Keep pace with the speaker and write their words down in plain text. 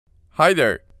Hi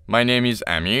there, my name is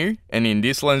Amir, and in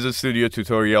this Lenses Studio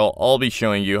tutorial, I'll be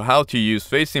showing you how to use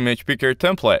Face Image Picker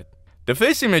template. The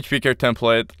Face Image Picker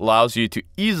template allows you to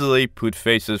easily put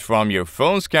faces from your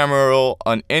phone's camera roll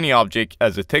on any object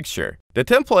as a texture. The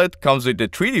template comes with a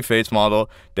 3D face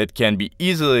model that can be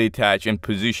easily attached and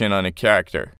positioned on a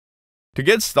character. To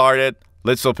get started,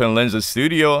 let's open Lenses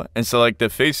Studio and select the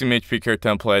Face Image Picker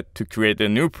template to create a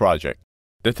new project.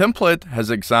 The template has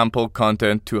example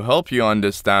content to help you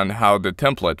understand how the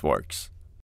template works.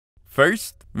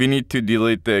 First, we need to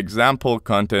delete the example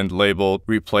content labeled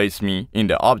Replace Me in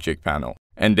the Object panel,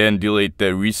 and then delete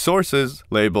the resources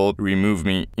labeled Remove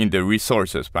Me in the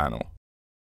Resources panel.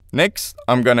 Next,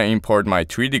 I'm gonna import my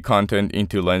 3D content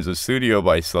into Lenses Studio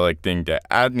by selecting the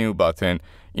Add New button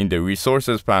in the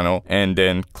Resources panel and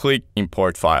then click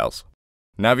Import Files.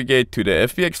 Navigate to the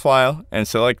FBX file and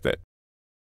select it.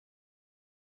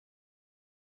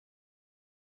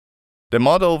 The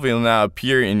model will now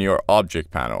appear in your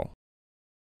Object panel.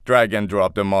 Drag and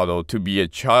drop the model to be a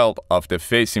child of the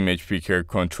Face Image Picker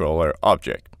controller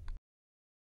object.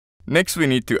 Next, we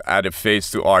need to add a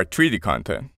face to our 3D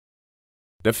content.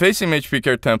 The Face Image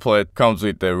Picker template comes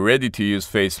with the ready-to-use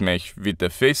face mesh with the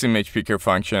Face Image Picker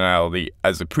functionality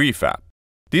as a prefab.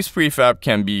 This prefab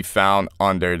can be found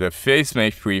under the Face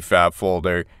Mesh Prefab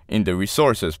folder in the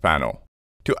Resources panel.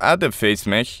 To add the face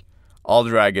mesh, I'll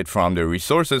drag it from the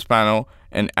Resources panel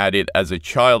and add it as a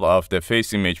child of the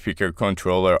Face Image Picker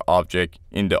controller object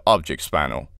in the Objects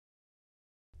panel.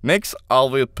 Next, I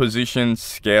will position,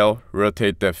 scale,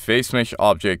 rotate the face mesh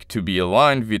object to be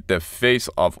aligned with the face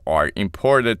of our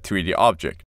imported 3D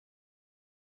object.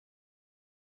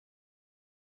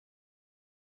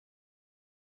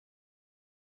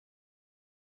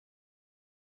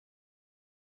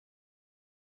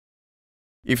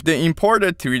 If the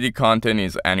imported 3D content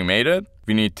is animated,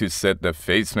 we need to set the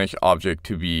face mesh object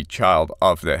to be child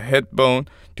of the head bone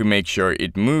to make sure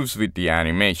it moves with the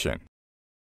animation.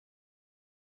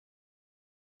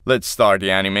 Let's start the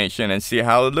animation and see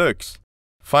how it looks.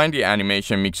 Find the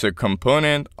animation mixer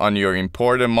component on your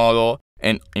imported model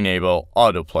and enable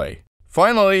autoplay.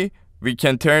 Finally, we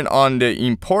can turn on the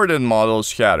imported model's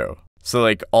shadow.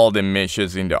 Select all the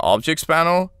meshes in the Objects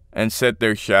panel and set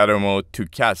their shadow mode to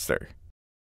caster.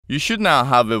 You should now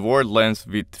have a word lens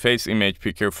with Face Image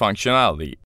Picker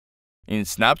functionality. In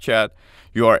Snapchat,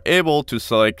 you are able to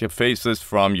select the faces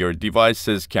from your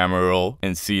device's camera roll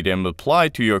and see them apply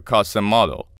to your custom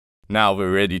model. Now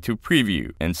we're ready to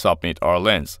preview and submit our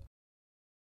lens.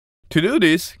 To do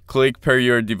this, click Pair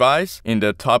Your Device in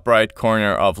the top right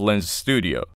corner of Lens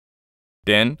Studio.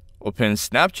 Then, open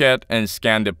Snapchat and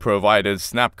scan the provided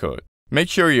snap code. Make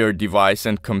sure your device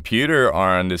and computer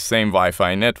are on the same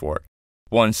Wi-Fi network.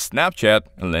 Once Snapchat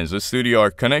and Lenses Studio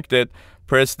are connected,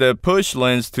 press the Push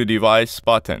Lens to Device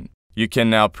button. You can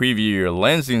now preview your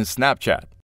lens in Snapchat.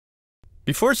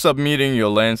 Before submitting your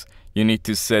lens, you need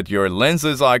to set your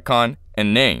lens's icon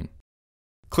and name.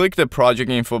 Click the Project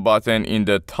Info button in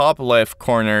the top left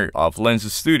corner of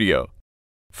Lenses Studio.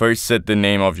 First, set the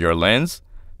name of your lens,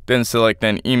 then select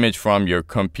an image from your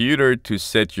computer to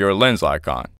set your lens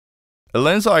icon. A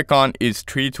lens icon is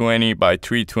 320 by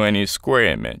 320 square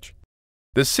image.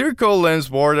 The circle lens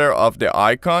border of the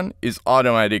icon is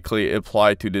automatically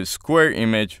applied to the square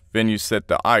image when you set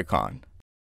the icon.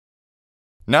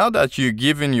 Now that you've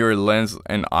given your lens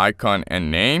an icon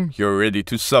and name, you're ready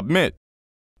to submit.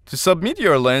 To submit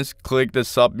your lens, click the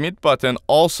Submit button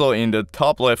also in the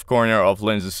top left corner of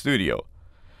Lenses Studio.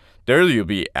 There you'll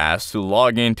be asked to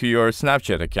log into your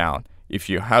Snapchat account if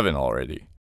you haven't already.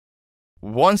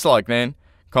 Once logged in,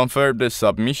 confirm the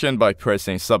submission by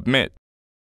pressing Submit.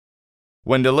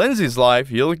 When the lens is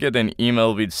live, you'll get an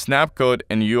email with snap code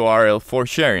and URL for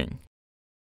sharing.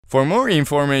 For more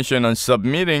information on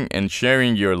submitting and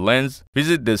sharing your lens,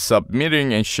 visit the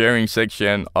Submitting and Sharing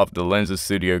section of the Lenses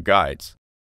Studio guides.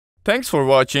 Thanks for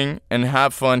watching and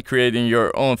have fun creating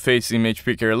your own Face Image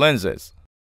Picker lenses.